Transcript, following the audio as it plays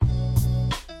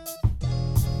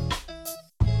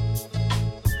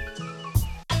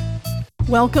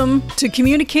Welcome to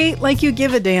Communicate Like You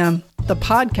Give a Damn, the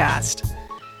podcast.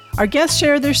 Our guests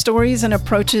share their stories and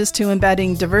approaches to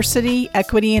embedding diversity,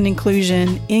 equity, and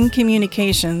inclusion in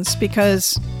communications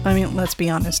because, let's be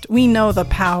honest, we know the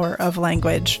power of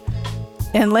language.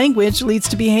 And language leads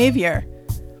to behavior.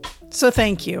 So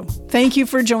thank you. Thank you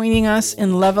for joining us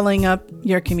in leveling up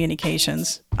your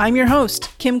communications. I'm your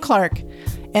host, Kim Clark,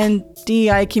 and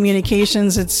DEI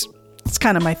communications, it's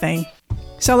kind of my thing.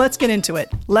 So let's get into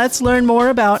it. Let's learn more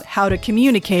about how to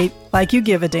communicate like you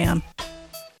give a damn.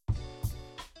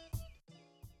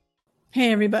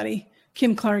 Hey, everybody.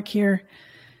 Kim Clark here.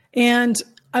 And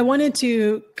I wanted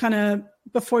to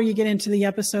before you get into the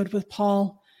episode with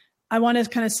Paul, I want to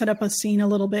kind of set up a scene a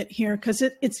little bit here because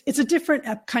it's a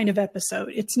different kind of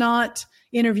episode. It's not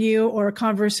interview or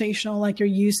conversational like you're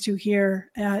used to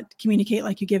here at Communicate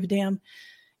Like You Give a Damn.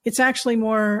 It's actually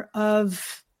more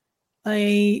of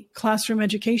a classroom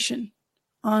education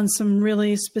on some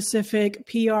really specific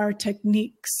PR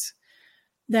techniques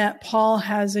that Paul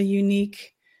has a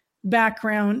unique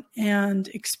background and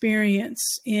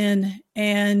experience in.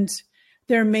 And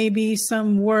there may be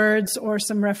some words or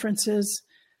some references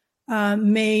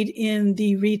made in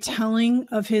the retelling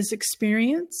of his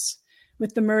experience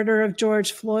with the murder of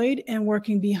George Floyd and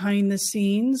working behind the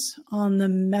scenes on the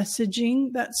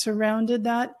messaging that surrounded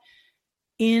that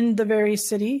in the very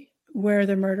city where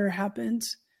the murder happened.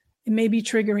 It may be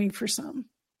triggering for some.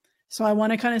 So I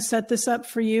want to kind of set this up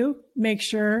for you, make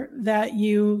sure that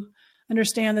you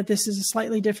understand that this is a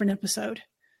slightly different episode.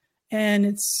 And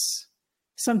it's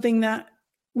something that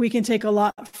we can take a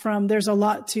lot from. There's a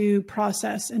lot to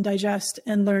process and digest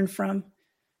and learn from.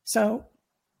 So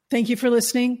thank you for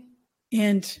listening.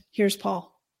 And here's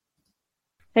Paul.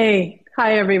 Hey,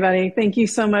 hi, everybody. Thank you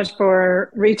so much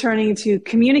for returning to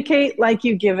Communicate Like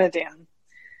You Give a Damn.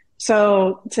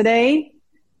 So today,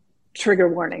 trigger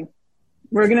warning.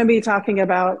 We're going to be talking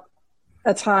about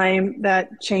a time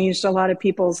that changed a lot of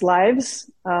people's lives,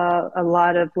 a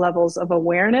lot of levels of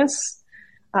awareness.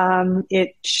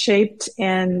 It shaped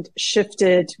and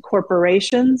shifted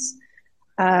corporations.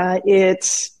 It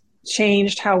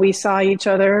changed how we saw each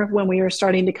other when we were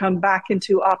starting to come back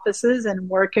into offices and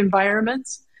work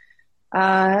environments.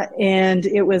 And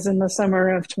it was in the summer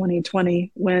of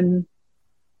 2020 when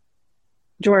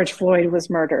George Floyd was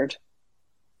murdered.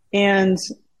 And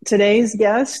today's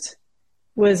guest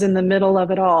was in the middle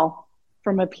of it all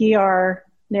from a PR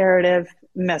narrative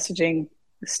messaging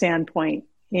standpoint.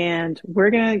 And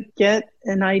we're going to get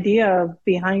an idea of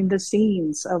behind the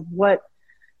scenes of what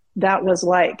that was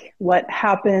like, what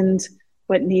happened,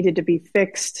 what needed to be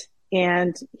fixed.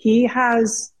 And he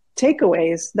has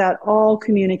takeaways that all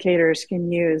communicators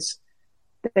can use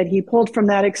that he pulled from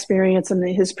that experience and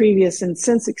his previous and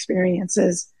since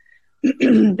experiences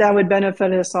that would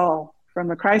benefit us all from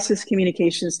a crisis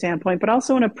communication standpoint, but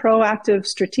also in a proactive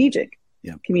strategic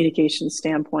communication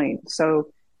standpoint.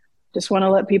 So just want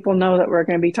to let people know that we're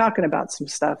going to be talking about some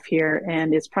stuff here,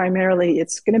 and it's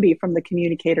going to be from the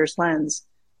communicator's lens,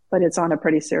 but it's on a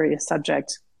pretty serious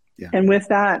subject. Yeah. And with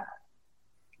that,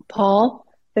 Paul,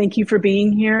 thank you for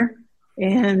being here.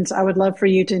 And I would love for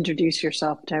you to introduce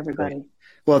yourself to everybody. Great.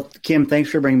 Well, Kim, thanks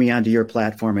for bringing me onto your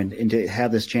platform and to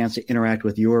have this chance to interact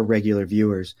with your regular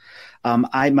viewers.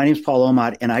 My name is Paul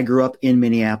Omodt, and I grew up in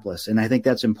Minneapolis, and I think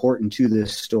that's important to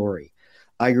this story.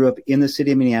 I grew up in the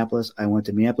city of Minneapolis. I went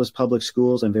to Minneapolis public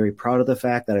schools. I'm very proud of the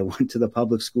fact that I went to the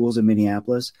public schools in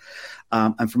Minneapolis.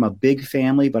 I'm from a big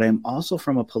family, but I'm also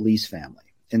from a police family.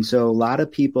 And so a lot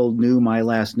of people knew my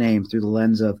last name through the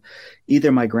lens of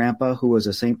either my grandpa, who was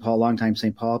a longtime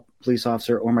St. Paul police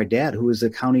officer, or my dad, who was the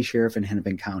county sheriff in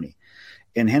Hennepin County.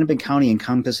 And Hennepin County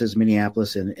encompasses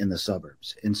Minneapolis in the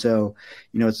suburbs. And so,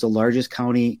 it's the largest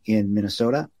county in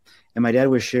Minnesota. And my dad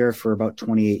was sheriff for about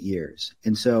 28 years.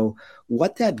 And so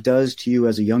what that does to you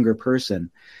as a younger person,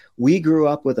 we grew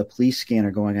up with a police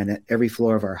scanner going on at every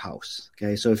floor of our house.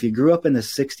 Okay. So if you grew up in the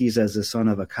 60s as the son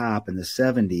of a cop, in the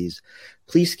 70s,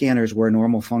 police scanners were a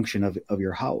normal function of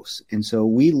your house. And so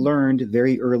we learned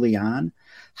very early on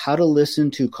how to listen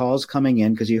to calls coming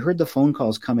in, because you heard the phone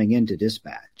calls coming in to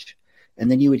dispatch, and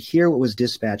then you would hear what was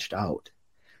dispatched out.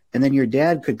 And then your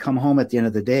dad could come home at the end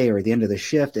of the day or at the end of the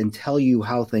shift and tell you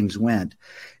how things went.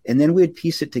 And then we'd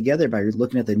piece it together by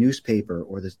looking at the newspaper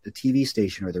or the TV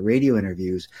station or the radio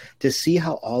interviews to see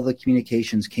how all the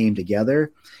communications came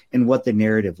together and what the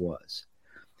narrative was.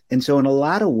 And so in a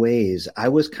lot of ways, I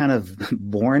was kind of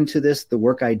born to this, the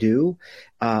work I do,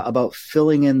 about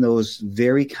filling in those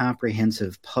very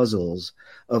comprehensive puzzles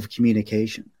of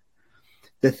communication.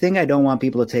 The thing I don't want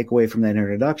people to take away from that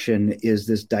introduction is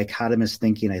this dichotomous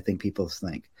thinking I think people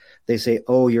think. They say,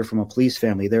 oh, you're from a police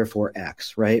family, therefore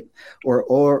X, right?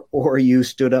 Or you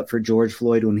stood up for George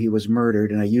Floyd when he was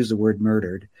murdered, and I use the word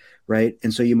murdered, right?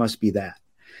 And so you must be that.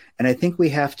 And I think we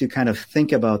have to kind of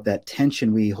think about that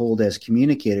tension we hold as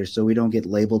communicators so we don't get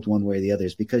labeled one way or the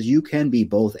others, because you can be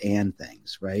both and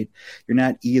things, right? You're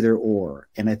not either or.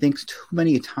 And I think too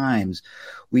many times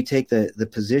we take the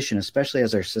position, especially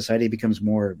as our society becomes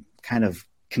more kind of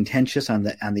contentious on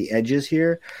the edges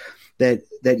here,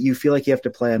 that you feel like you have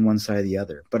to play on one side or the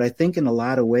other. But I think in a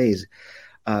lot of ways,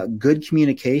 good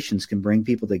communications can bring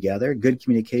people together. Good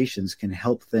communications can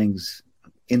help things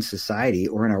in society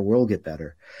or in our world get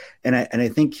better. And I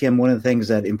think, Kim, one of the things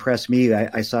that impressed me,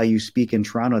 I saw you speak in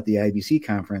Toronto at the IBC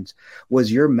conference,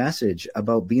 was your message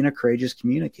about being a courageous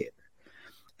communicator.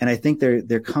 And I think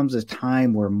there comes a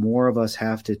time where more of us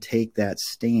have to take that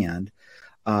stand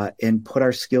and put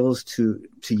our skills to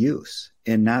use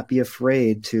and not be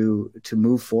afraid to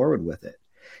move forward with it.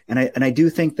 And I do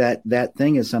think that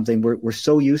thing is something we're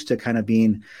so used to kind of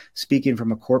speaking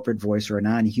from a corporate voice or a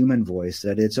non-human voice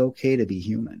that it's okay to be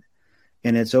human,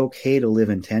 and it's okay to live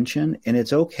in tension, and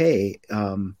it's okay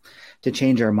to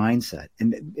change our mindset.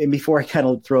 And before I kind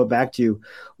of throw it back to you,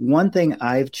 one thing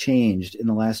I've changed in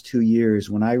the last 2 years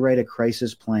when I write a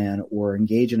crisis plan or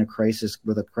engage in a crisis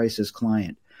with a crisis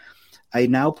client, I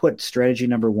now put strategy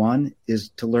number 1 is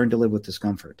to learn to live with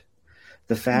discomfort.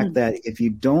 The fact that if you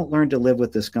don't learn to live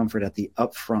with discomfort at the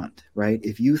upfront, right?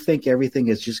 If you think everything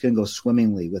is just going to go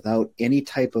swimmingly without any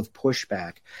type of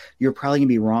pushback, you're probably going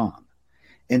to be wrong.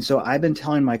 And so I've been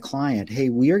telling my client, hey,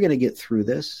 we are going to get through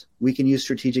this. We can use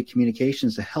strategic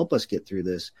communications to help us get through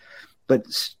this. But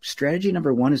strategy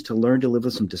number 1 is to learn to live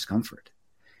with some discomfort.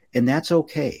 And that's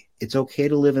okay. It's okay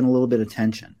to live in a little bit of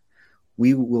tension.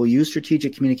 We will use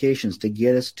strategic communications to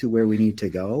get us to where we need to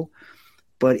go.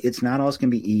 But it's not always going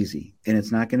to be easy, and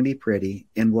it's not going to be pretty,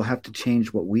 and we'll have to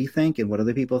change what we think and what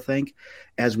other people think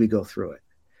as we go through it.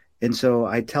 And so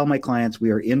I tell my clients we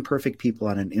are imperfect people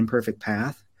on an imperfect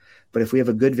path, but if we have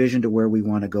a good vision to where we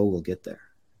want to go, we'll get there.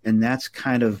 And that's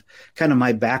kind of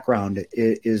my background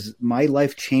is my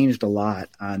life changed a lot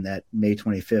on that May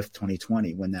 25th,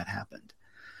 2020, when that happened,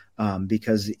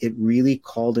 because it really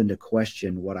called into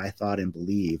question what I thought and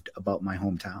believed about my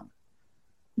hometown.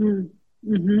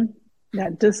 Mm-hmm.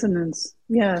 That dissonance,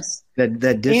 yes. That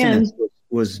dissonance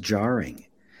was jarring.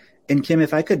 And Kim,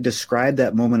 if I could describe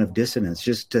that moment of dissonance,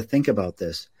 just to think about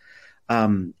this,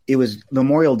 it was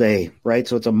Memorial Day, right?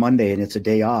 So it's a Monday and it's a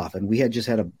day off. And we had just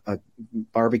had a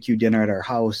barbecue dinner at our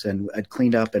house, and I'd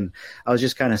cleaned up, and I was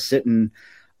just kind of sitting,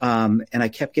 and I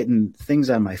kept getting things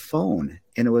on my phone.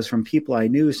 And it was from people I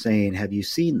knew saying, have you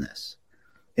seen this?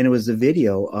 And it was the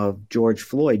video of George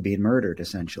Floyd being murdered,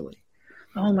 essentially.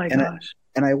 Oh my gosh.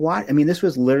 And I watched, this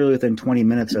was literally within 20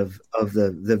 minutes of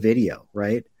the video,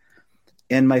 right?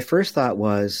 And my first thought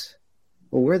was,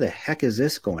 well, where the heck is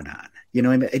this going on?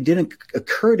 It didn't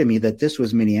occur to me that this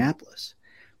was Minneapolis.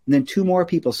 And then 2 more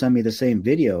people sent me the same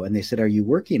video, and they said, are you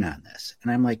working on this?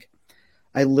 And I'm like,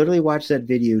 I literally watched that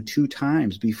video 2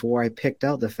 times before I picked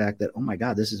out the fact that, oh my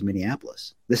God, this is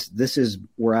Minneapolis. This is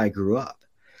where I grew up.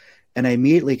 And I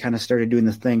immediately kind of started doing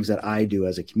the things that I do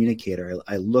as a communicator.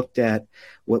 I looked at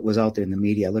what was out there in the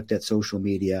media. I looked at social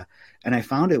media, and I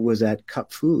found it was at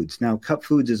Cup Foods. Now, Cup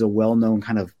Foods is a well-known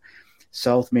kind of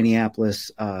South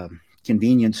Minneapolis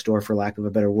convenience store, for lack of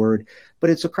a better word, but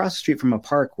it's across the street from a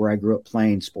park where I grew up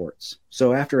playing sports.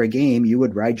 So after a game, you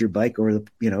would ride your bike over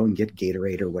and get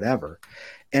Gatorade or whatever.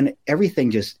 And everything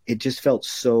just felt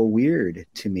so weird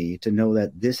to me to know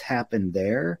that this happened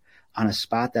there on a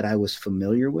spot that I was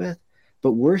familiar with,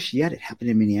 but worse yet, it happened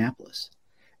in Minneapolis.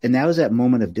 And that was that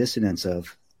moment of dissonance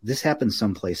of this happened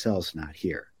someplace else, not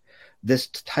here. This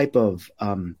type of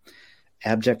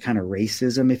abject kind of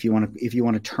racism, if you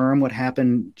want to term what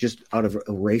happened just out of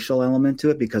a racial element to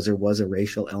it, because there was a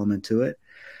racial element to it,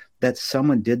 that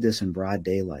someone did this in broad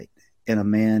daylight, and a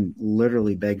man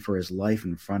literally begged for his life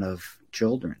in front of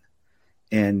children,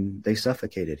 and they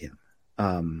suffocated him.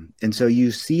 And so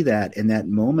you see that in that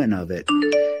moment of it,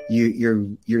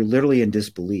 you're literally in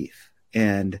disbelief.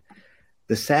 And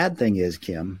the sad thing is,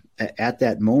 Kim, at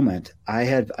that moment,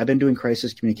 I've been doing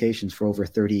crisis communications for over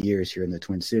 30 years here in the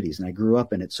Twin Cities, and I grew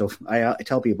up in it. So I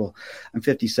tell people I'm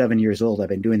 57 years old. I've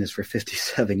been doing this for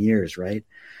 57 years, right?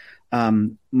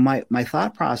 My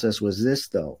thought process was this,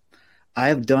 though. I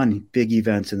have done big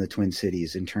events in the Twin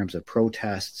Cities in terms of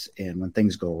protests and when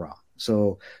things go wrong.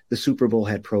 So the Super Bowl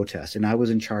had protests, and I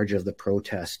was in charge of the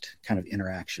protest kind of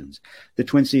interactions. The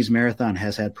Twin Cities Marathon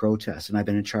has had protests, and I've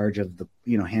been in charge of the,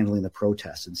 handling the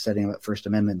protests and setting up First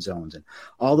Amendment zones and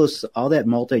all that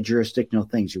multi-jurisdictional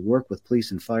things. You work with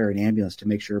police and fire and ambulance to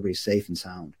make sure everybody's safe and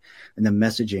sound, and the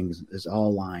messaging is all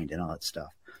aligned and all that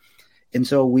stuff. And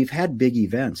so we've had big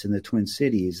events in the Twin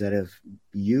Cities that have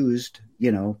used,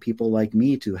 people like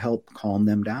me to help calm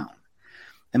them down.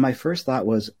 And my first thought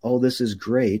was, oh, this is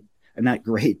great. Not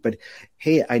great, but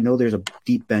hey, I know there's a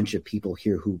deep bench of people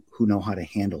here who know how to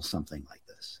handle something like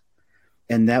this.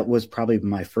 And that was probably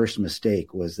my first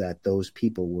mistake, was that those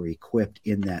people were equipped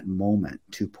in that moment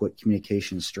to put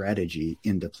communication strategy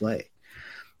into play.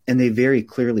 And they very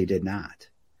clearly did not.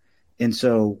 And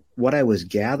so what I was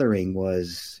gathering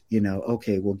was,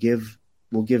 okay, we'll give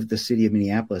the city of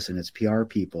Minneapolis and its PR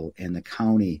people and the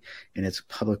county and its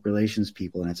public relations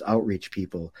people and its outreach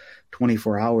people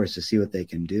 24 hours to see what they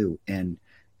can do. And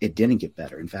it didn't get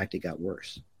better. In fact, it got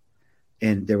worse.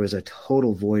 And there was a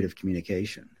total void of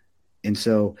communication. And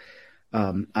so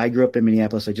I grew up in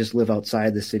Minneapolis. I just live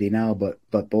outside the city now, but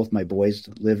both my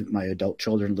my adult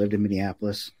children lived in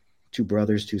Minneapolis. 2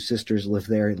 brothers, 2 sisters live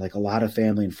there. And like a lot of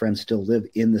family and friends still live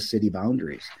in the city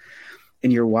boundaries.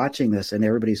 And you're watching this and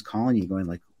everybody's calling you going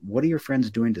like, what are your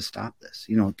friends doing to stop this?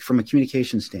 From a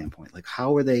communication standpoint, like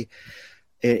how are they?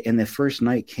 And the first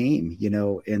night came,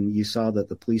 and you saw that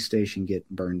the police station get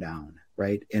burned down.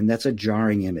 Right. And that's a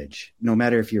jarring image. No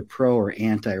matter if you're pro or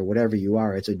anti or whatever you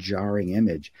are, it's a jarring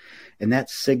image. And that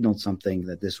signaled something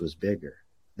that this was bigger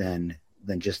than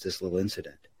just this little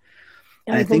incident.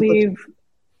 And I believe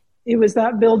it was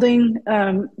that building.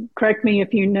 Correct me if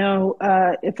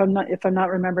if I'm not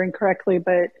remembering correctly,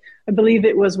 but I believe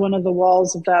it was one of the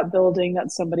walls of that building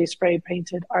that somebody spray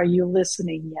painted. Are you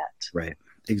listening yet? Right.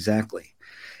 Exactly.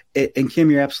 And Kim,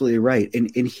 you're absolutely right.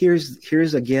 And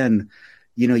here's again,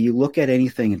 you look at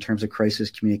anything in terms of crisis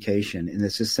communication, and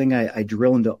it's this thing I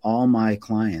drill into all my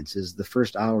clients is the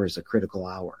first hour is a critical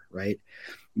hour, right?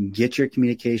 Get your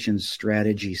communications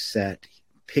strategy set.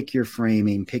 Pick your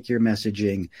framing, pick your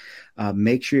messaging,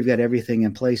 make sure you've got everything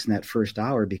in place in that first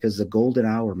hour, because the golden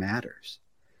hour matters.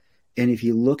 And if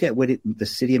you look at what the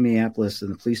city of Minneapolis and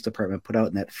the police department put out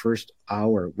in that first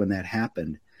hour when that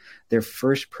happened, their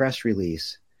first press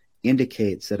release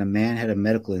indicates that a man had a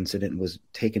medical incident and was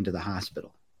taken to the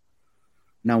hospital.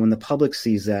 Now, when the public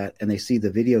sees that and they see the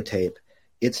videotape,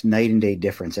 it's night and day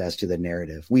difference as to the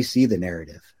narrative. We see the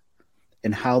narrative.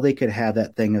 And how they could have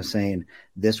that thing of saying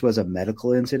this was a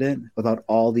medical incident without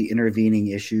all the intervening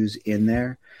issues in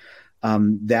there.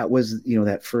 That was,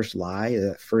 that first lie,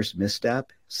 that first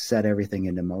misstep set everything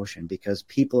into motion, because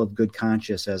people of good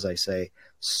conscience, as I say,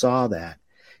 saw that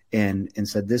and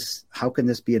said, how can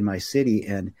this be in my city?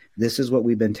 And this is what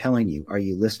we've been telling you. Are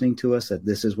you listening to us? That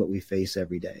this is what we face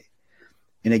every day.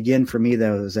 And again, for me,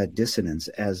 that was that dissonance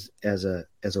as a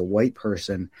white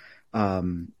person.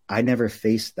 I never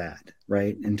faced that,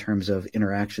 right, in terms of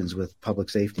interactions with public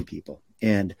safety people.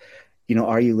 And,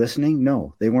 are you listening?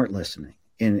 No, they weren't listening.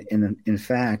 And in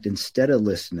fact, instead of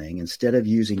listening, instead of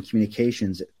using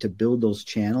communications to build those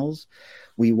channels,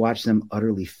 we watched them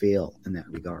utterly fail in that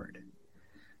regard.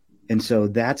 And so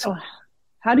that's... Oh,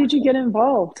 how did you get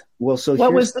involved? Well, so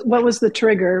what was the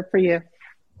trigger for you?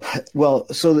 Well,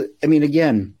 so,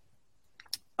 again,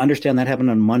 understand that happened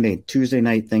on Monday. Tuesday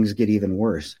night, things get even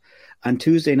worse. On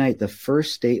Tuesday night, the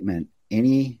first statement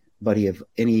anybody of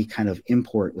any kind of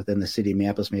import within the city of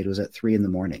Minneapolis made was at 3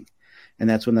 a.m. And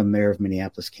that's when the mayor of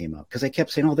Minneapolis came up, because I kept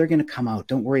saying, oh, they're going to come out.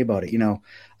 Don't worry about it.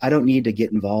 I don't need to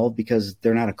get involved because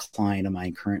they're not a client of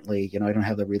mine currently. I don't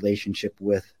have the relationship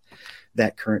with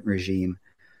that current regime.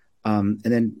 And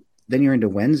then you're into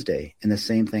Wednesday and the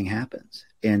same thing happens.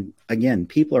 And again,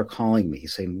 people are calling me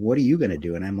saying, what are you going to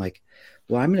do? And I'm like,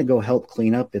 well, I'm going to go help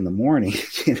clean up in the morning,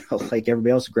 like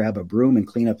everybody else, grab a broom and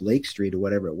clean up Lake Street or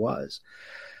whatever it was.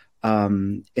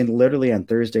 And literally on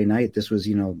Thursday night, this was,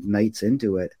 nights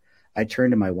into it, I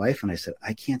turned to my wife and I said,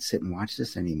 I can't sit and watch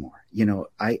this anymore.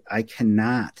 I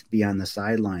cannot be on the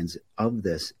sidelines of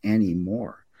this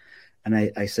anymore. And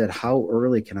I said, how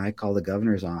early can I call the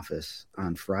governor's office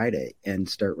on Friday and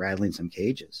start rattling some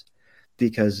cages?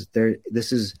 Because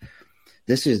there's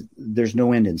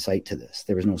no end in sight to this.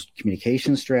 There was no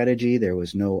communication strategy. There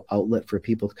was no outlet for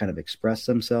people to kind of express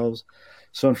themselves.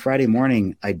 So on Friday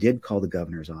morning, I did call the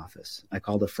governor's office. I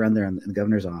called a friend there in the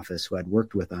governor's office who I'd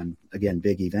worked with on, again,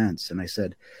 big events. And I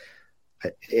said,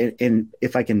 and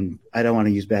if I can, I don't want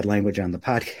to use bad language on the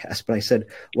podcast, but I said,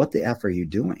 what the F are you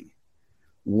doing?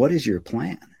 What is your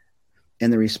plan?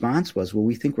 And the response was, well,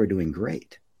 we think we're doing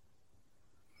great.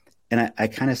 And I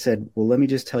kind of said, well, let me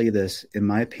just tell you this. In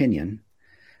my opinion,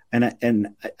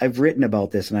 I've written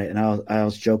about this, and I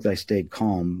always joke that I stayed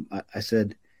calm. I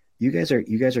said, you guys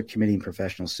are committing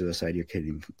professional suicide. You're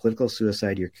committing political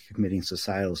suicide. You're committing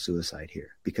societal suicide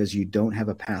here because you don't have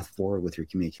a path forward with your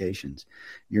communications.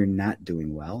 You're not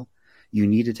doing well. You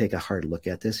need to take a hard look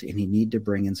at this, and you need to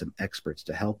bring in some experts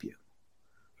to help you.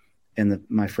 And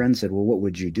my friend said, well, what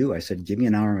would you do? I said, give me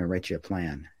an hour, I'm going to write you a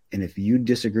plan. And if you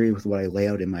disagree with what I lay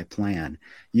out in my plan,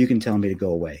 you can tell me to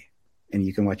go away and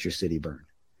you can watch your city burn,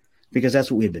 because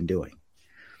that's what we had been doing.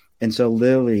 And so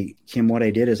literally, Kim, what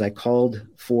I did is I called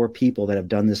 4 people that have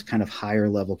done this kind of higher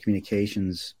level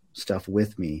communications stuff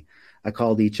with me. I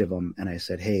called each of them and I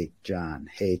said, hey, John,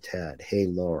 hey, Ted, hey,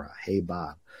 Laura, hey,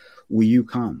 Bob, will you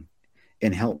come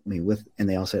and help me with? And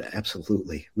they all said,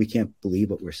 absolutely. We can't believe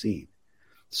what we're seeing.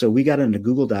 So we got into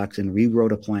Google Docs and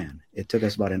rewrote a plan. It took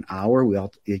us about an hour. We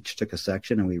all each took a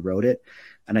section and we wrote it.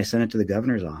 And I sent it to the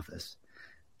governor's office.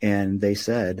 And they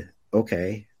said,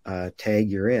 okay, Tag,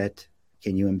 you're it.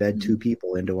 Can you embed 2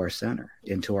 people into our center,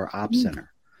 into our ops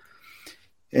center?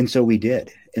 And so we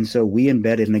did. And so we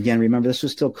embedded, and again, remember, this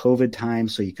was still COVID time,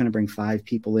 so you couldn't bring 5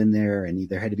 people in there, and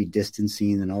there had to be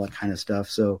distancing and all that kind of stuff.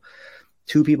 So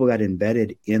 2 people got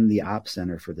embedded in the ops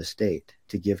center for the state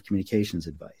to give communications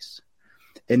advice.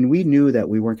 And we knew that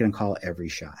we weren't going to call every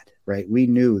shot, right? We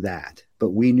knew that, but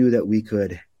we knew that we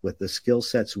could, with the skill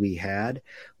sets we had,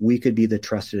 we could be the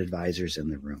trusted advisors in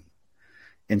the room.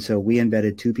 And so we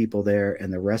embedded 2 people there,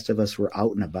 and the rest of us were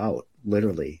out and about,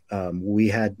 literally. We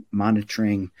had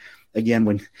monitoring. Again,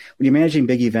 when you're managing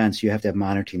big events, you have to have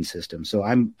monitoring systems. So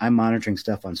I'm monitoring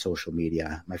stuff on social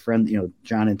media. My friend,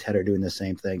 John and Ted are doing the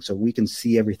same thing, so we can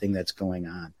see everything that's going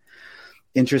on.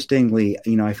 Interestingly,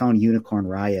 I found Unicorn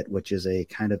Riot, which is a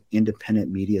kind of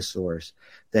independent media source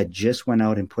that just went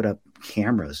out and put up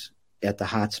cameras at the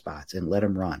hotspots and let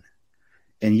them run.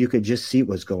 And you could just see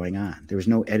what's going on. There was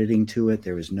no editing to it.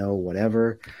 There was no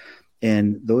whatever.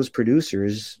 And those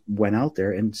producers went out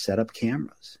there and set up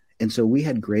cameras. And so we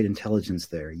had great intelligence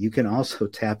there. You can also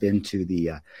tap into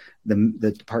the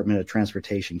Department of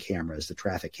Transportation cameras, the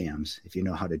traffic cams, if you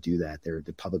know how to do that. They're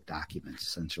the public documents,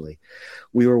 essentially.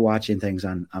 We were watching things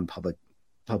on public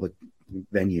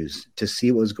venues to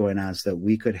see what was going on so that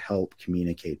we could help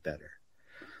communicate better.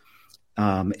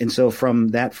 And so from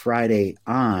that Friday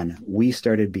on, we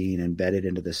started being embedded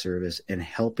into the service and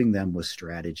helping them with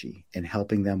strategy and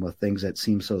helping them with things that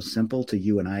seem so simple to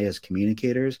you and I as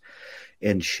communicators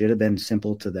and should have been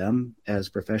simple to them as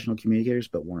professional communicators,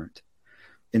 but weren't.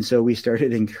 And so we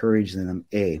started encouraging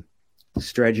them.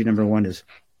 Strategy number 1 is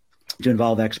to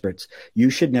involve experts.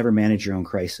 You should never manage your own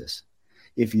crisis.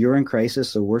 If you're in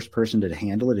crisis, the worst person to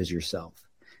handle it is yourself.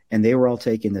 And they were all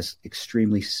taking this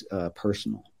extremely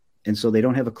personal. And so they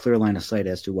don't have a clear line of sight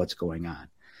as to what's going on.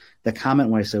 The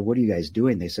comment when I said, what are you guys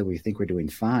doing? They said, we think we're doing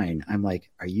fine. I'm like,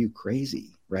 are you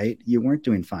crazy? Right? You weren't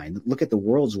doing fine. Look at the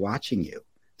world's watching you.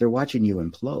 They're watching you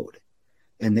implode.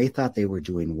 And they thought they were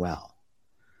doing well.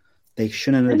 They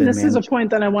shouldn't have been. This is a point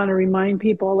that I want to remind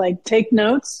people, like, take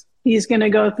notes. He's going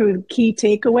to go through key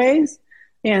takeaways.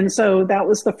 And so that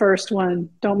was the first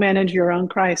one. Don't manage your own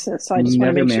crisis. So I just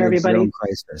want to make sure everybody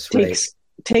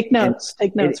take notes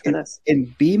for this.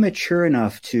 And be mature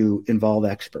enough to involve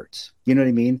experts. You know what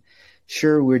I mean?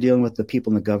 Sure, we're dealing with the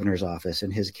people in the governor's office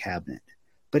and his cabinet,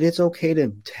 but it's okay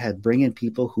to bring in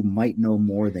people who might know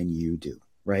more than you do,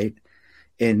 right?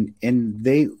 And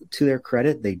they, to their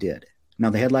credit, they did. Now,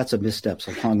 they had lots of missteps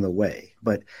along the way,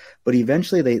 but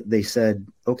eventually they said,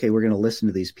 okay, we're going to listen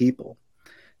to these people.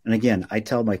 And again, I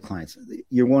tell my clients,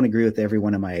 you won't agree with every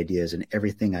one of my ideas and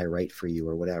everything I write for you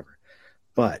or whatever.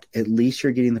 But at least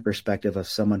you're getting the perspective of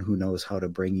someone who knows how to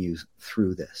bring you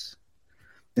through this.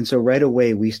 And so right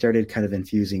away, we started kind of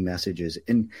infusing messages.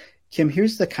 And Kim,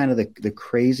 here's the kind of the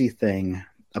crazy thing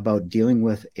about dealing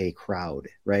with a crowd,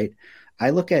 right? I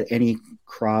look at any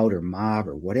crowd or mob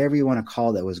or whatever you want to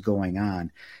call that was going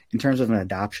on in terms of an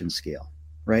adoption scale,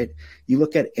 right? You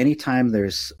look at any time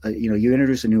there's, you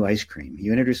introduce a new ice cream,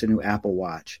 you introduce a new Apple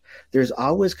Watch, there's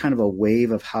always kind of a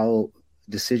wave of how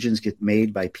decisions get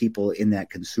made by people in that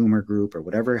consumer group or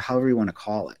whatever, however you want to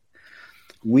call it.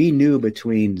 We knew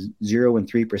between 0 and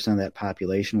 3% of that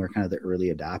population were kind of the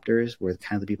early adopters, were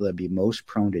kind of the people that would be most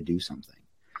prone to do something.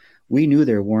 We knew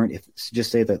there weren't, if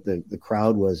just say that the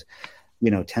crowd was,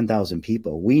 10,000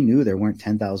 people, we knew there weren't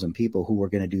 10,000 people who were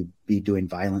going to be doing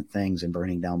violent things and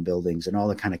burning down buildings and all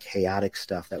the kind of chaotic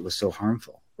stuff that was so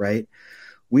harmful, right?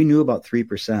 We knew about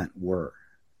 3% were.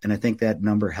 And I think that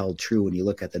number held true when you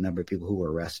look at the number of people who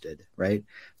were arrested, right?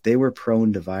 They were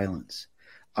prone to violence.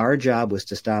 Our job was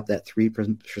to stop that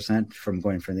 3% from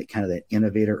going from the kind of the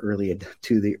innovator early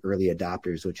to the early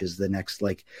adopters, which is the next,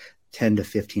 like 10 to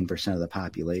 15% of the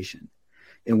population.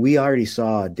 And we already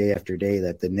saw day after day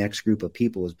that the next group of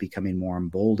people was becoming more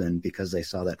emboldened because they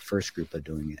saw that first group of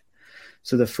doing it.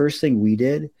 So the first thing we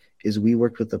did is we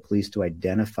worked with the police to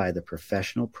identify the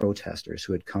professional protesters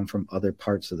who had come from other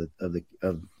parts of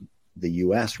the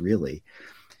U.S. Really.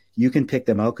 You can pick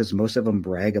them out because most of them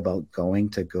brag about going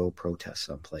protest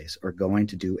someplace or going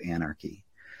to do anarchy.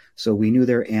 So we knew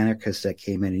there were anarchists that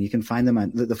came in, and you can find them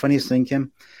on the funniest thing,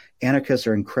 Kim, anarchists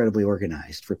are incredibly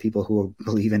organized for people who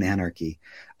believe in anarchy.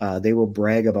 They will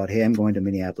brag about, hey, I'm going to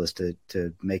Minneapolis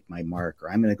to make my mark,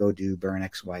 or I'm going to go burn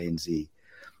X, Y, and Z.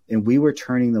 And we were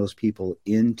turning those people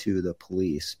into the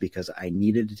police because I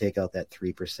needed to take out that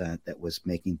 3% that was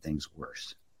making things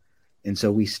worse. And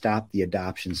so we stopped the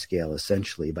adoption scale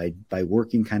essentially by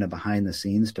working kind of behind the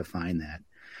scenes to find that.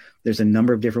 There's a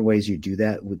number of different ways you do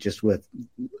that with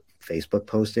Facebook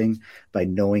posting, by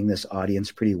knowing this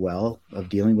audience pretty well, of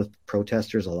dealing with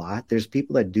protesters a lot. There's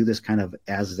people that do this kind of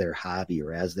as their hobby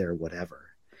or as their whatever.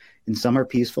 And some are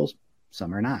peaceful,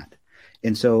 some are not.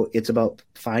 And so it's about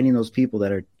finding those people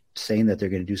that are saying that they're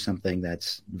going to do something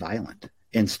that's violent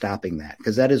and stopping that.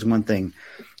 Because that is one thing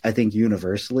I think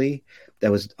universally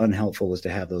that was unhelpful, was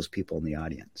to have those people in the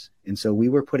audience. And so we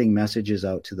were putting messages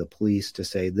out to the police to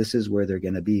say, this is where they're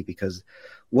going to be, because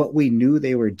what we knew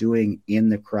they were doing in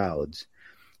the crowds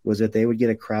was that they would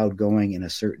get a crowd going in a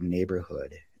certain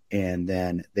neighborhood, and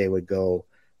then they would go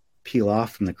peel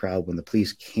off from the crowd when the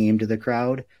police came to the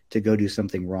crowd to go do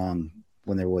something wrong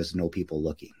when there was no people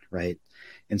looking, right?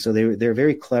 And so they're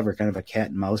very clever, kind of a cat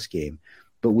and mouse game,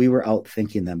 but we were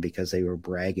outthinking them because they were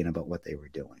bragging about what they were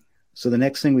doing. So the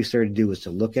next thing we started to do was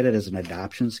to look at it as an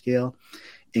adoption scale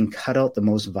and cut out the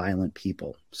most violent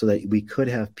people so that we could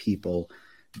have people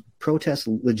protest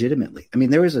legitimately. I mean,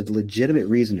 there was a legitimate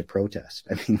reason to protest.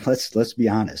 I mean, let's be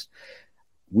honest.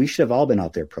 We should have all been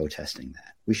out there protesting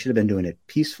that. We should have been doing it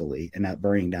peacefully and not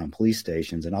burning down police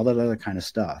stations and all that other kind of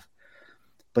stuff.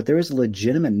 But there was a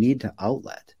legitimate need to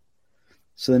outlet.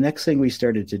 So the next thing we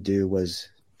started to do was,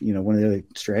 one of the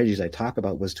strategies I talk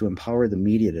about was to empower the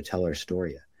media to tell our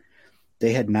story.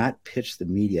 They had not pitched the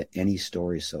media any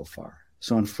stories so far.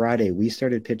 So on Friday, we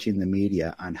started pitching the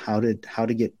media on how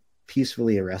to get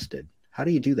peacefully arrested. How do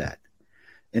you do that?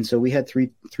 And so we had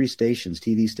three stations,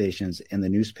 TV stations, and the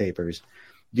newspapers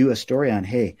do a story on,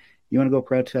 hey, you want to go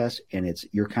protest and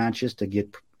you're conscious to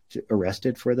get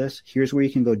arrested for this? Here's where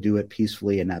you can go do it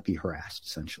peacefully and not be harassed,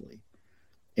 essentially.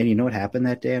 And you know what happened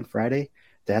that day on Friday?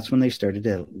 That's when they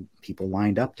started people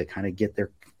lined up to kind of get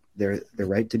their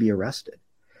right to be arrested.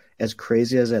 As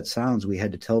crazy as that sounds, we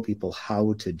had to tell people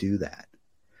how to do that.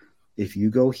 If you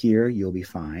go here, you'll be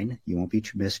fine. You won't be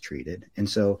mistreated. And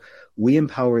so we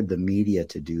empowered the media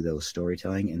to do those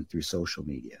storytelling and through social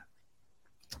media.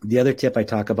 The other tip I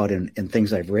talk about in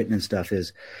things I've written and stuff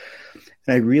is,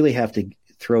 and I really have to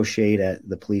throw shade at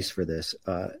the police for this,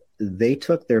 they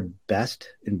took their best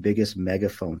and biggest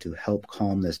megaphone to help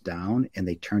calm this down, and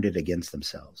they turned it against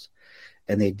themselves.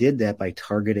 And they did that by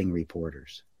targeting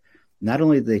reporters. Not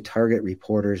only did they target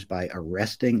reporters by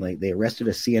arresting, like they arrested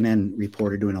a CNN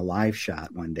reporter doing a live shot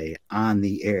one day on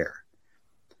the air.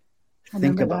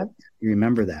 Think about it. You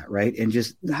remember that, right? And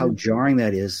just how jarring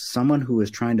that is. Someone who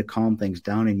is trying to calm things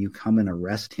down and you come and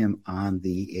arrest him on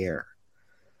the air.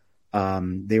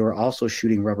 They were also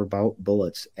shooting rubber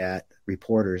bullets at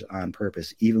reporters on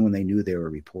purpose, even when they knew they were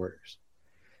reporters.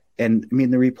 And I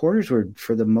mean, the reporters were,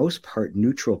 for the most part,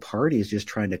 neutral parties just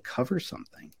trying to cover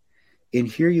something. And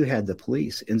here you had the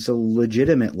police. And so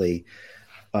legitimately,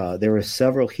 there were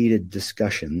several heated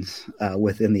discussions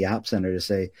within the op center to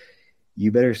say, you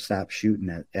better stop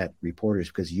shooting at reporters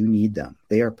because you need them.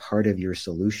 They are part of your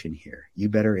solution here. You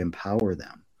better empower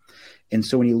them. And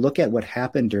so when you look at what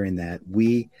happened during that,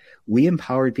 we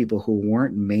empowered people who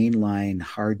weren't mainline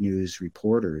hard news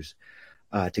reporters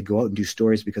to go out and do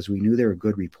stories because we knew they were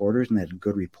good reporters and had a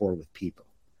good rapport with people.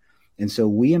 And so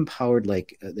we empowered,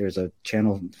 there's a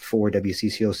Channel 4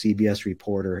 WCCO CBS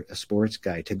reporter, a sports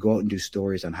guy, to go out and do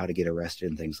stories on how to get arrested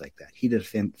and things like that. He did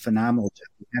a phenomenal job.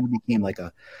 He kind of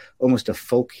became almost a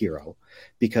folk hero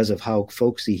because of how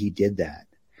folksy he did that.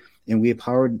 And we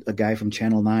empowered a guy from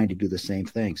Channel 9 to do the same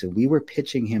thing. So we were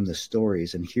pitching him the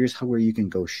stories, and here's where you can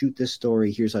go shoot this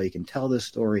story. Here's how you can tell this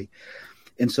story.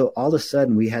 And so all of a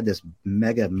sudden we had this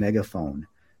megaphone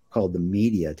called the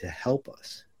media to help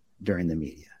us during the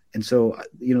media. And so,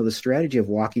 the strategy of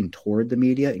walking toward the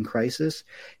media in crisis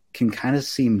can kind of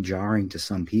seem jarring to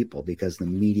some people because the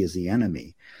media is the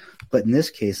enemy. But in this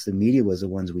case, the media was the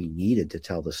ones we needed to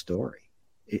tell the story.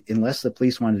 Unless the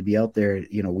police wanted to be out there,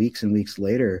 weeks and weeks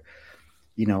later,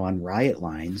 on riot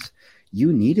lines,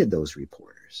 you needed those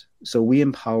reporters. So we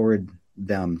empowered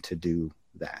them to do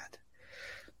that.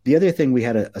 The other thing we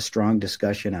had a strong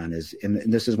discussion on is,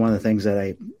 and this is one of the things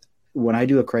that when I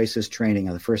do a crisis training,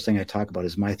 the first thing I talk about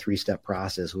is my 3-step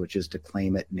process, which is to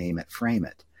claim it, name it, frame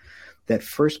it. That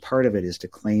first part of it is to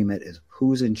claim it as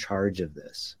who's in charge of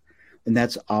this. And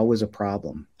that's always a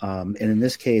problem. And in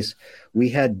this case, we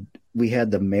had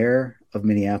the mayor of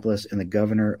Minneapolis and the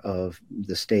governor of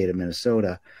the state of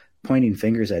Minnesota pointing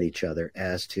fingers at each other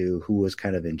as to who was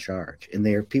kind of in charge. And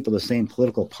they are people of the same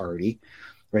political party,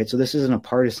 right? So this isn't a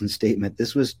partisan statement.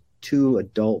 This was 2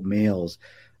 adult males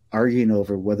arguing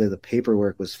over whether the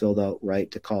paperwork was filled out right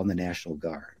to call in the National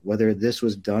Guard, whether this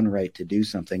was done right to do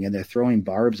something. And they're throwing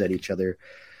barbs at each other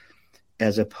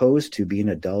as opposed to being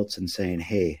adults and saying,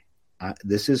 hey,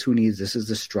 this is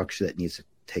the structure that needs to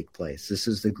take place. This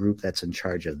is the group that's in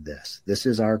charge of this. This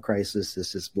is our crisis.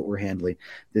 This is what we're handling.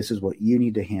 This is what you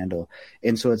need to handle.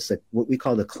 And so it's what we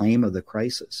call the claim of the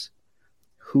crisis.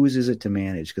 Whose is it to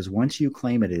manage? Because once you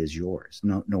claim it, it is yours,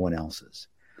 no one else's.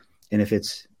 And if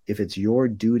it's your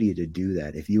duty to do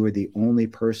that, if you are the only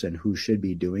person who should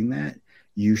be doing that,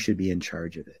 you should be in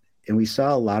charge of it. And we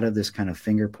saw a lot of this kind of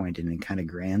finger pointing and kind of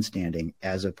grandstanding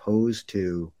as opposed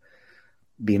to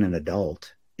being an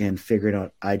adult and figuring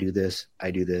out, I do this,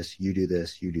 you do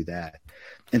this, you do that.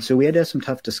 And so we had to have some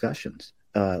tough discussions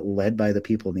led by the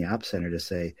people in the Ops Center to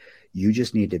say, you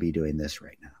just need to be doing this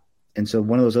right now. And so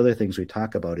one of those other things we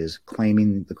talk about is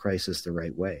claiming the crisis the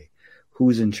right way.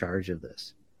 Who's in charge of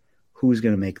this? Who's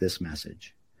going to make this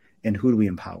message? And who do we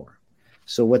empower?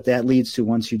 So what that leads to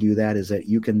once you do that is that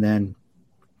you can then,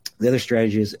 the other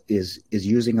strategy is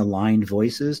using aligned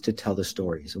voices to tell the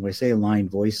stories. And when I say aligned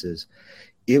voices,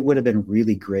 it would have been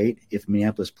really great if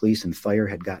Minneapolis police and fire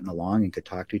had gotten along and could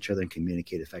talk to each other and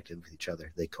communicate effectively with each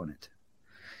other. They couldn't.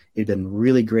 It'd been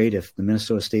really great if the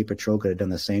Minnesota State Patrol could have done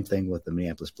the same thing with the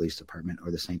Minneapolis Police Department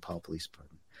or the St. Paul Police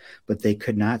Department. But they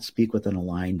could not speak with an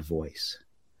aligned voice.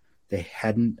 They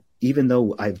hadn't, even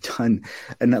though I've done,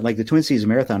 and like the Twin Cities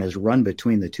Marathon is run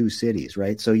between the 2 cities,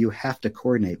 right? So you have to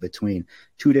coordinate between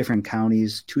 2 different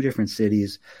counties, 2 different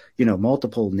cities,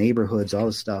 multiple neighborhoods, all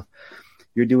this stuff.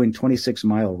 You're doing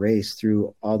 26-mile race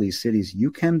through all these cities.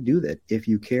 You can do that if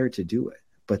you care to do it,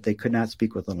 but they could not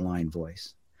speak with an aligned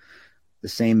voice. The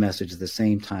same message at the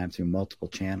same time through multiple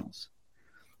channels.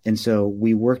 And so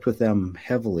we worked with them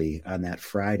heavily on that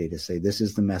Friday to say, this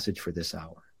is the message for this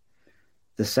hour.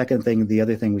 The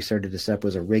other thing we started to set up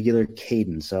was a regular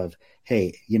cadence of,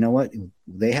 hey, you know what?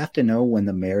 They have to know when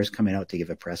the mayor is coming out to give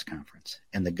a press conference,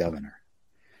 and the governor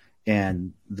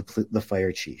and the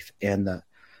fire chief. And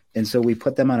so we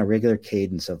put them on a regular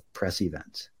cadence of press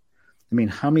events. I mean,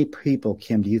 how many people,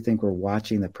 Kim, do you think were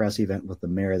watching the press event with the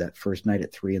mayor that first night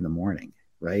at 3 a.m,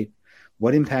 right?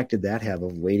 What impact did that have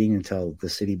of waiting until the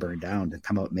city burned down to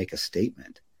come out and make a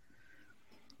statement?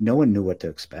 No one knew what to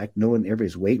expect.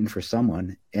 Everybody's waiting for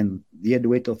someone, and you had to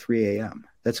wait till 3 a.m.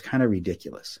 That's kind of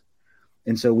ridiculous.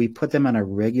 And so we put them on a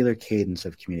regular cadence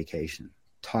of communication.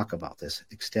 Talk about this,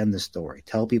 extend the story,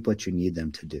 tell people what you need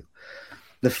them to do.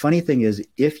 The funny thing is,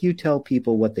 if you tell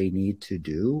people what they need to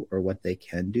do or what they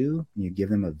can do, and you give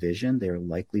them a vision, they're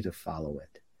likely to follow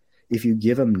it. If you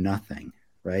give them nothing,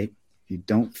 right? If you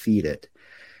don't feed it,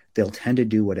 they'll tend to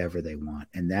do whatever they want.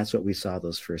 And that's what we saw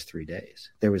those first 3 days.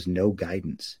 There was no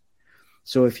guidance.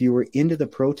 So if you were into the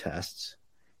protests,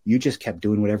 you just kept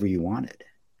doing whatever you wanted.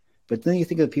 But then you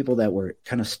think of the people that were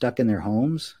kind of stuck in their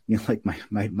homes, like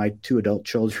my 2 adult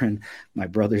children, my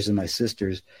brothers and my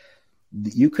sisters.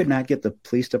 You could not get the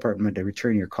police department to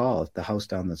return your call if the house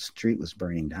down the street was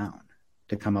burning down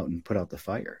to come out and put out the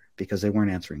fire because they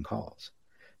weren't answering calls.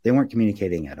 They weren't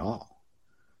communicating at all.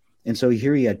 And so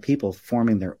here you had people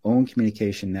forming their own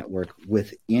communication network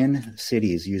within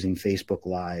cities using Facebook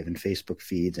Live and Facebook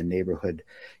feeds and neighborhood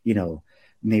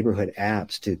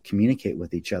apps to communicate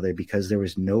with each other because there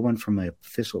was no one from a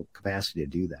fiscal capacity to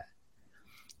do that.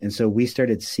 And so we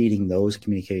started seeding those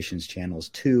communications channels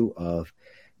too of,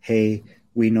 hey,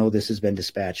 we know this has been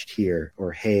dispatched here,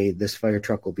 or hey, this fire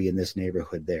truck will be in this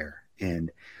neighborhood there.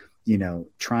 And,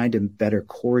 trying to better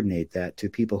coordinate that to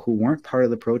people who weren't part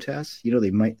of the protests.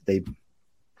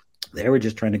 They were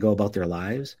just trying to go about their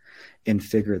lives and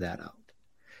figure that out.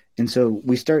 And so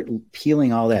we start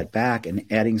peeling all that back and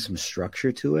adding some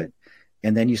structure to it.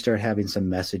 And then you start having some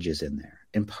messages in there.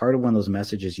 And part of one of those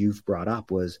messages you've brought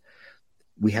up was,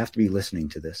 we have to be listening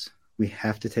to this. We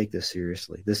have to take this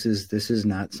seriously. This is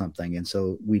not something. And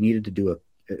so we needed to do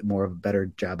a better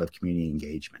job of community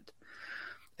engagement.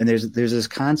 And there's this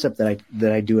concept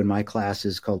that I do in my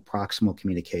classes called proximal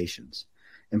communications.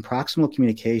 And proximal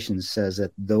communications says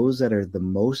that those that are the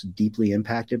most deeply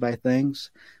impacted by things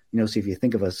So if you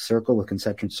think of a circle with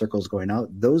concentric circles going out,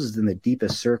 those in the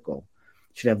deepest circle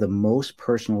should have the most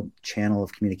personal channel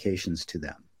of communications to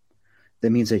them.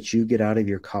 That means that you get out of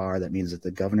your car. That means that the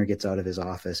governor gets out of his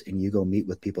office and you go meet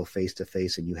with people face to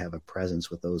face, and you have a presence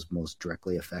with those most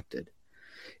directly affected.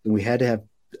 And we had to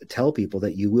tell people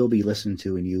that you will be listened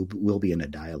to and you will be in a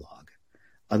dialogue.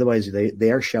 Otherwise,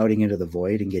 they are shouting into the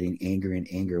void and getting angry and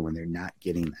anger when they're not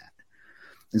getting that.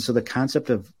 And so the concept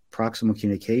of proximal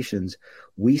communications,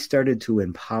 we started to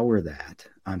empower that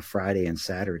on Friday and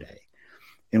Saturday.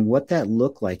 And what that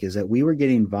looked like is that we were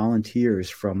getting volunteers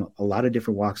from a lot of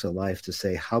different walks of life to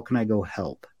say, how can I go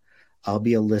help? I'll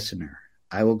be a listener.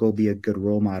 I will go be a good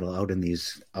role model out in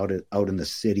the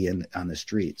city and on the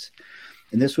streets.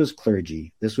 And this was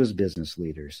clergy. This was business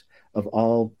leaders of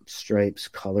all stripes,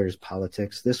 colors,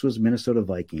 politics. This was Minnesota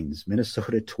Vikings,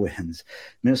 Minnesota Twins,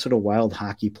 Minnesota Wild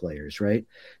hockey players, right?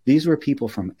 These were people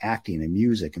from acting and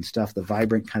music and stuff, the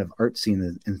vibrant kind of art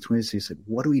scene in the Twin Cities. Said,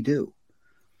 what do we do?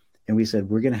 And we said,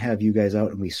 we're going to have you guys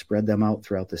out, and we spread them out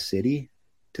throughout the city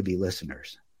to be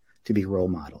listeners, to be role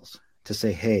models, to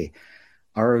say, hey,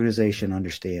 our organization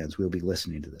understands, we'll be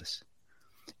listening to this.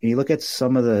 And you look at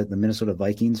some of the Minnesota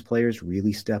Vikings players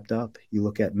really stepped up. You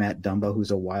look at Matt Dumba,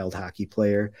 who's a wild hockey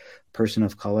player, person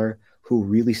of color, who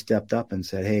really stepped up and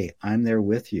said, hey, I'm there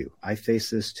with you. I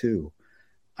face this too.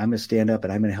 I'm going to stand up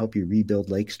and I'm going to help you rebuild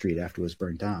Lake Street after it was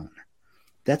burnt down.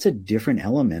 That's a different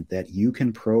element that you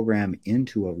can program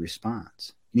into a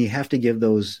response. And you have to give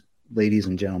those ladies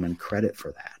and gentlemen credit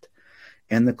for that.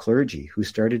 And the clergy who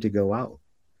started to go out.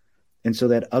 And so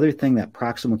that other thing, that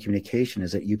proximal communication,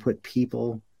 is that you put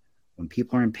people, when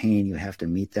people are in pain, you have to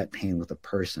meet that pain with a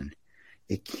person.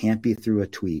 It can't be through a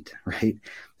tweet, right?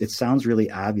 It sounds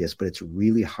really obvious, but it's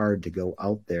really hard to go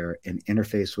out there and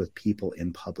interface with people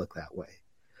in public that way.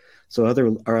 So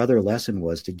our other lesson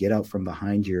was to get out from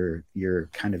behind your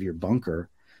kind of your bunker,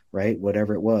 right?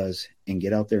 Whatever it was, and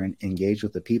get out there and engage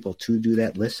with the people to do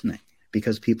that listening,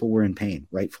 because people were in pain,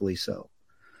 rightfully so.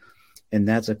 And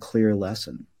that's a clear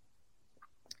lesson.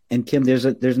 And Kim, there's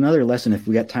another lesson, if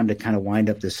we got time to kind of wind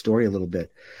up this story a little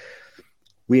bit.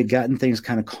 We had gotten things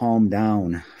kind of calmed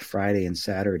down Friday and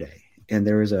Saturday, and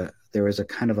there was a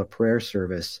kind of a prayer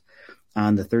service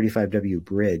on the 35W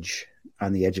bridge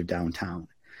on the edge of downtown.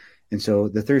 And so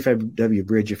the 35W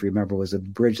bridge, if you remember, was a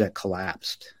bridge that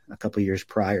collapsed a couple of years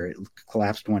prior. It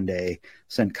collapsed one day,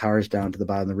 sent cars down to the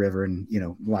bottom of the river, and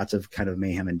lots of kind of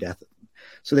mayhem and death.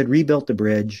 So they'd rebuilt the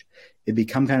bridge. It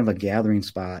become kind of a gathering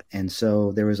spot, and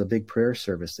so there was a big prayer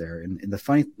service there. And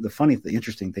the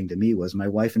interesting thing to me was my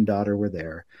wife and daughter were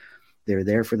there. They were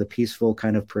there for the peaceful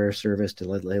kind of prayer service to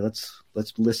let's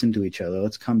listen to each other.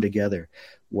 Let's come together,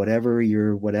 whatever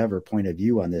your point of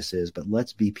view on this is, but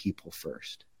let's be people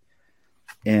first.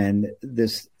 And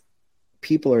this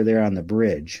people are there on the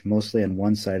bridge, mostly on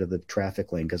one side of the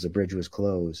traffic lane because the bridge was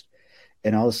closed.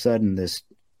 And all of a sudden, this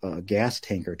gas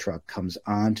tanker truck comes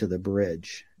onto the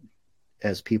bridge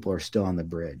as people are still on the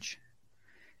bridge.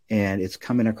 And it's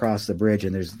coming across the bridge,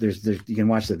 and there's you can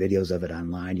watch the videos of it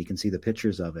online. You can see the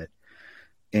pictures of it.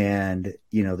 And,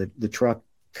 the truck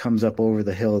comes up over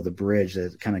the hill of the bridge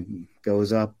that kind of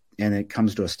goes up, and it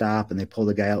comes to a stop, and they pull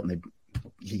the guy out, and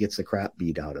he gets the crap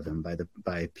beat out of him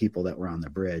by people that were on the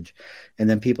bridge. And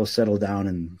then people settled down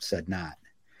and said not.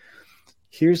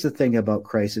 Here's the thing about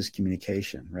crisis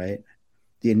communication, right?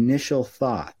 The initial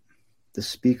thought, the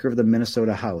Speaker of the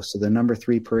Minnesota House, so the number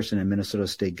 3 person in Minnesota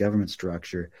state government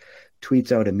structure,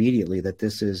 tweets out immediately that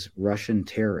this is Russian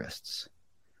terrorists,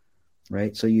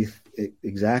 right? So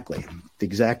exactly, the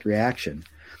exact reaction.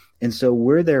 And so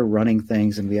we're there running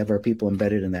things, and we have our people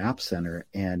embedded in the Ops Center,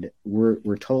 and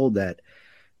we're told that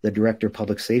the Director of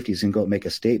Public Safety is going to go make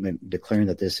a statement declaring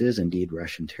that this is indeed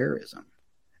Russian terrorism.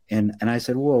 And I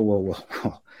said, whoa.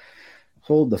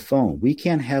 Hold the phone. We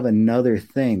can't have another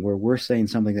thing where we're saying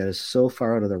something that is so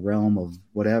far out of the realm of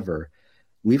whatever.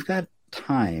 We've got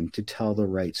time to tell the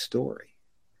right story.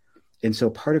 And so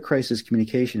part of crisis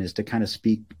communication is to kind of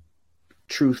speak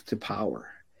truth to power.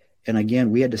 And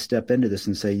again, we had to step into this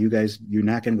and say, you guys, you're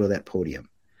not going to go to that podium.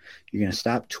 You're going to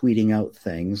stop tweeting out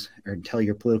things or tell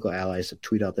your political allies to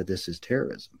tweet out that this is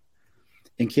terrorism.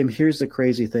 And Kim, here's the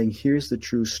crazy thing. Here's the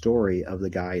true story of the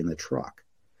guy in the truck.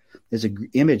 There's an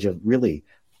image of really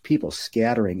people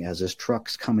scattering as this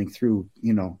truck's coming through,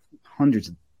 hundreds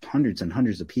and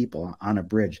hundreds of people on a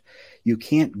bridge. You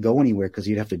can't go anywhere because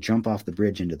you'd have to jump off the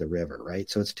bridge into the river, right?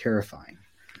 So it's terrifying.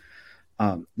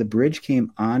 The bridge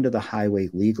came onto the highway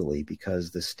legally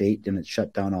because the state didn't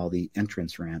shut down all the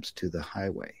entrance ramps to the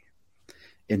highway.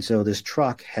 And so this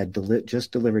truck had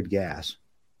just delivered gas.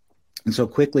 And so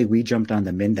quickly we jumped on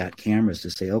the MnDOT cameras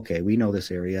to say, okay, we know this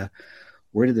area.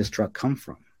 where did this truck come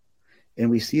from? And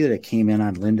we see that it came in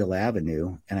on Lindell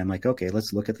Avenue. And I'm like, okay,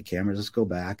 let's look at the cameras. Let's go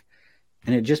back.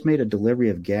 And it just made a delivery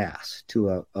of gas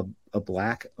to a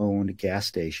Black-owned gas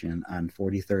station on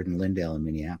 43rd and Lindale in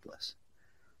Minneapolis.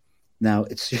 Now,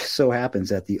 it just so happens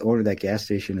that the owner of that gas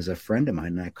station is a friend of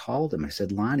mine. And I called him. I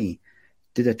said, Lonnie,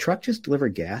 did a truck just deliver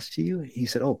gas to you? He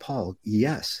said, oh, Paul,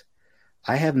 yes.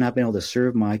 I have not been able to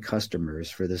serve my customers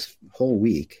for this whole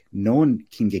week. No one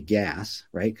can get gas,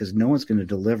 right? Because no one's going to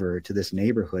deliver to this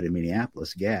neighborhood in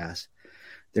Minneapolis gas.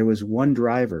 There was one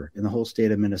driver in the whole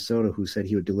state of Minnesota who said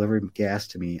he would deliver gas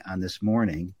to me on this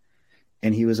morning.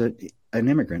 And he was an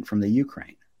immigrant from the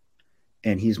Ukraine.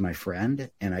 And he's my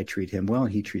friend, and I treat him well,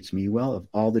 and he treats me well. Of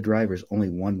all the drivers, only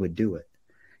one would do it.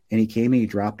 And he came and he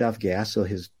dropped off gas so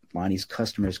Lonnie's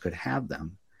customers could have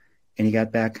them. And he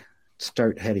got back,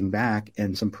 start heading back,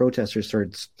 and some protesters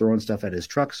started throwing stuff at his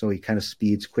truck. So he kind of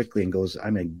speeds quickly and goes,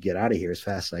 I'm going to get out of here as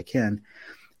fast as I can.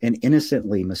 And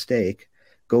innocently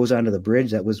goes onto the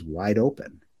bridge that was wide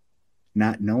open,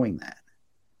 not knowing that.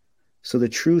 So the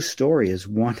true story is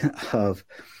one of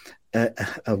a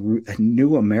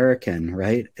new American,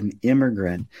 right? An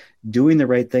immigrant doing the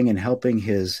right thing and helping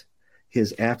his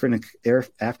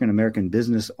African-American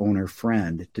business owner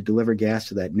friend to deliver gas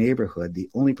to that neighborhood, the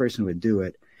only person who would do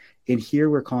it. And here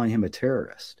we're calling him a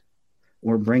terrorist.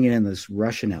 We're bringing in this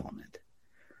Russian element.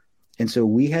 And so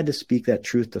we had to speak that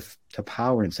truth to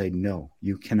power and say, no,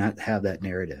 you cannot have that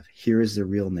narrative. Here is the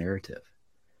real narrative.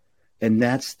 And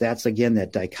that's again,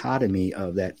 that dichotomy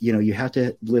of that, you have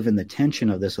to live in the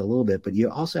tension of this a little bit, but you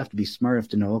also have to be smart enough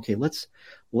to know, okay, let's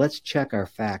check our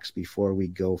facts before we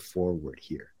go forward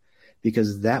here,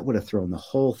 because that would have thrown the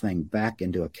whole thing back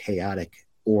into a chaotic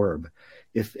orb.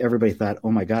 If everybody thought,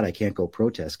 oh my God, I can't go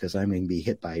protest because I'm going to be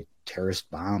hit by terrorist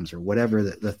bombs or whatever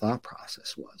the thought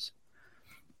process was.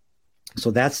 So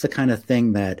that's the kind of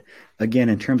thing that, again,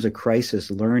 in terms of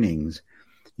crisis learnings,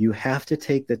 you have to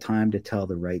take the time to tell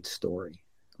the right story,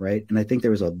 right? And I think there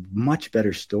was a much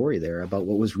better story there about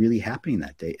what was really happening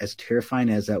that day. As terrifying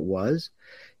as that was,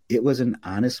 it was an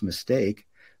honest mistake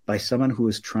by someone who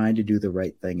was trying to do the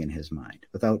right thing in his mind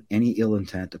without any ill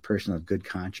intent, a person of good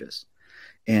conscience.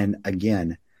 And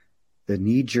again, the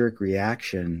knee-jerk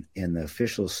reaction in the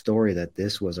official story that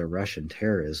this was a Russian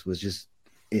terrorist was just,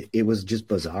 it was just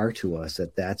bizarre to us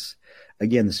that's,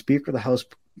 again, the Speaker of the House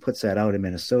puts that out in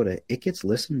Minnesota, it gets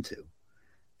listened to.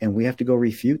 And we have to go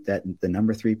refute that, the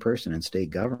number 3 person in state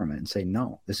government, and say,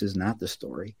 no, this is not the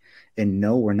story. And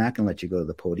no, we're not going to let you go to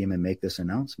the podium and make this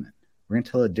announcement. We're going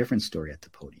to tell a different story at the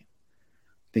podium,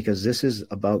 because this is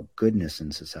about goodness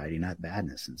in society, not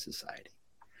badness in society.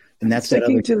 And that's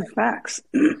sticking to the facts.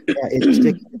 Yeah, it's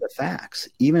sticking to the facts,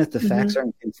 even if the facts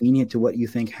aren't convenient to what you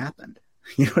think happened.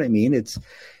 You know what I mean? It's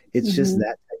just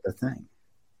that type of thing.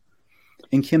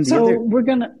 And Kim, we're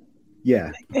gonna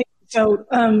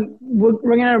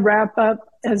wrap up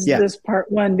this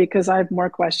part 1, because I have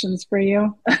more questions for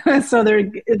you. So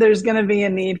there's going to be a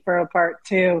need for a part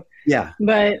 2. Yeah.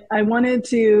 But I wanted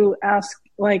to ask,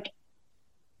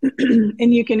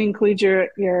 and you can include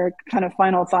your kind of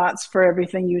final thoughts for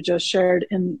everything you just shared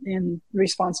in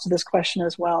response to this question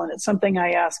as well. And it's something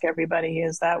I ask everybody,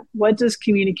 is that what does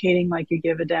communicating like you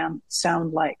give a damn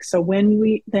sound like? So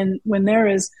when there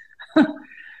is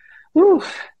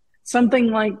something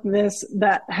like this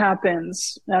that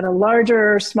happens at a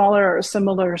larger or smaller or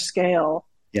similar scale,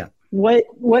 what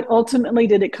ultimately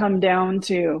did it come down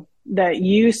to that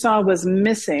you saw was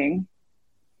missing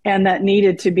and that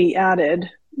needed to be added,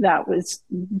 that was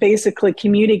basically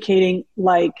communicating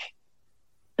like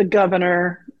the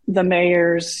governor, the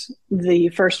mayors, the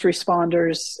first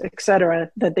responders, et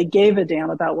cetera, that they gave a damn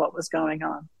about what was going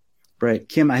on? Right.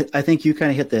 Kim, I think you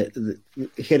kind of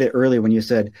hit it early when you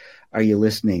said, are you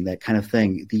listening? That kind of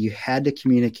thing. You had to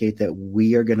communicate that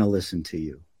we are going to listen to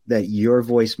you, that your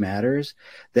voice matters,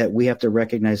 that we have to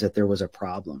recognize that there was a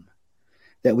problem,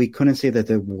 that we couldn't say that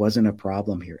there wasn't a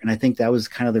problem here. And I think that was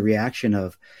kind of the reaction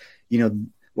of,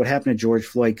 what happened to George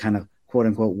Floyd kind of, quote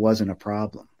unquote, wasn't a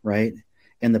problem, right?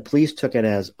 And the police took it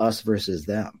as us versus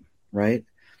them, right?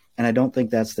 And I don't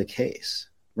think that's the case,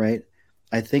 right?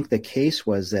 I think the case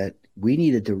was that we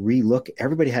needed to relook.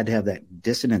 Everybody had to have that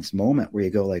dissonance moment where you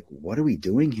go like, what are we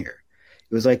doing here?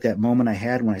 It was like that moment I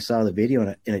had when I saw the video,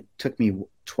 and it took me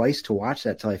twice to watch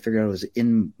that till I figured out it was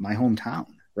in my hometown,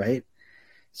 right?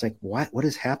 It's like, what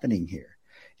is happening here?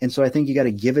 And so I think you got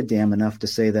to give a damn enough to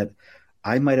say that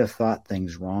I might have thought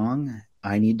things wrong.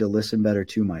 I need to listen better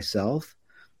to myself.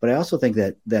 But I also think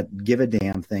that give a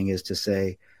damn thing is to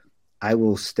say, I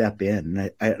will step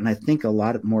in. And I think a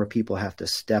lot more people have to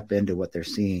step into what they're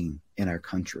seeing in our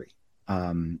country.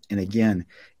 And again,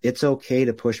 it's okay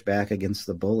to push back against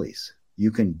the bullies.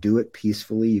 You can do it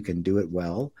peacefully. You can do it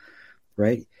well,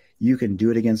 right? You can do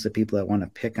it against the people that want to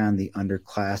pick on the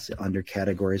underclass, the under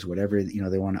categories, whatever,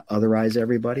 they want to otherize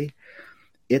everybody.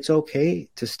 It's okay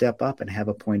to step up and have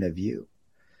a point of view.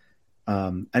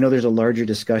 I know there's a larger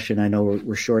discussion. I know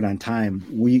we're short on time.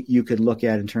 You could look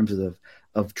at in terms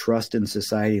of trust in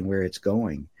society and where it's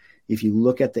going. If you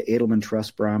look at the Edelman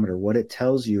Trust Barometer, what it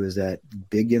tells you is that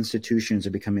big institutions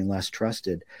are becoming less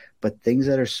trusted, but things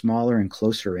that are smaller and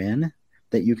closer in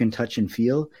that you can touch and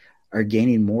feel are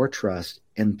gaining more trust,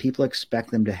 and people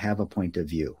expect them to have a point of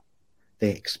view.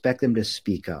 They expect them to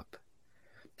speak up.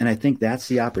 And I think that's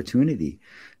the opportunity,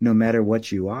 no matter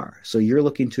what you are. So you're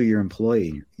looking to your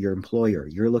employer,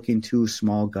 you're looking to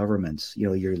small governments,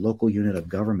 your local unit of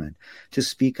government to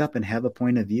speak up and have a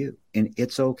point of view. And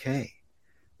it's okay.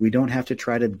 We don't have to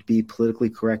try to be politically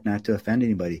correct, not to offend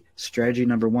anybody. Strategy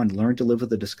number 1, learn to live with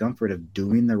the discomfort of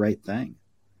doing the right thing.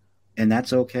 And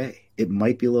that's okay. It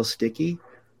might be a little sticky,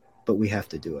 but we have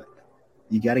to do it.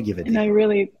 You got to give it. And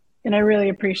I really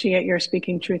appreciate your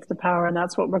speaking truth to power. And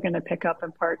that's what we're going to pick up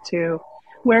in part 2.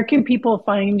 Where can people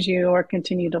find you or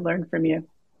continue to learn from you?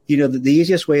 The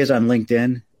easiest way is on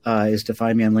LinkedIn, is to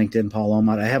find me on LinkedIn, Paul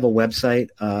Omodt. I have a website,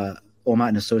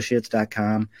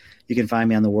 omottandassociates.com. You can find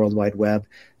me on the World Wide Web.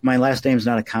 My last name is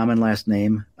not a common last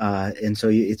name, and so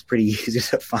it's pretty easy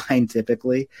to find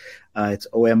typically. It's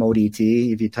Omodt.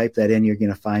 If you type that in, you're going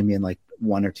to find me in like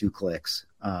 1 or 2 clicks.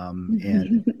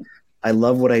 And I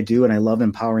love what I do, and I love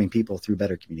empowering people through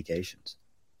better communications.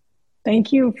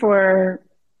 Thank you for,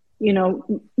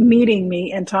 meeting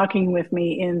me and talking with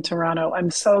me in Toronto.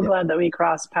 I'm so glad that we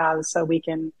crossed paths so we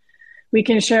can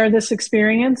share this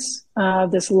experience,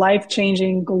 this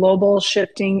life-changing, global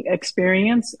shifting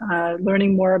experience,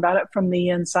 learning more about it from the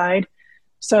inside.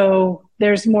 So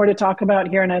there's more to talk about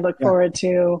here, and I look forward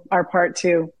to our part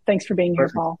 2. Thanks for being here,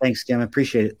 Paul. Thanks, Kim. I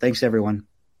appreciate it. Thanks, everyone.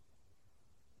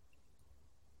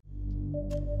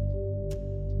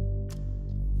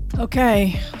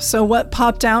 Okay, so what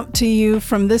popped out to you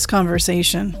from this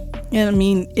conversation? And I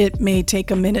mean, it may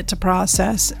take a minute to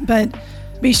process, but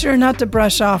be sure not to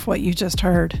brush off what you just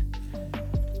heard.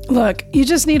 Look, you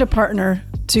just need a partner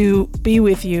to be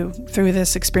with you through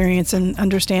this experience and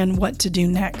understand what to do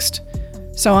next.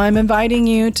 So I'm inviting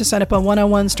you to set up a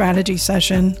one-on-one strategy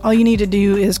session. All you need to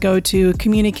do is go to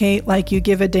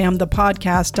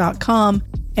communicatelikeyougivadamnthepodcast.com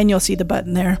and you'll see the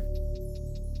button there.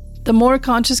 The more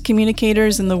conscious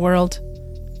communicators in the world,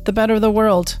 the better the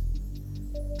world.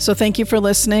 So thank you for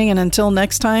listening, and until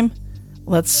next time,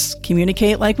 let's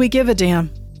communicate like we give a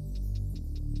damn.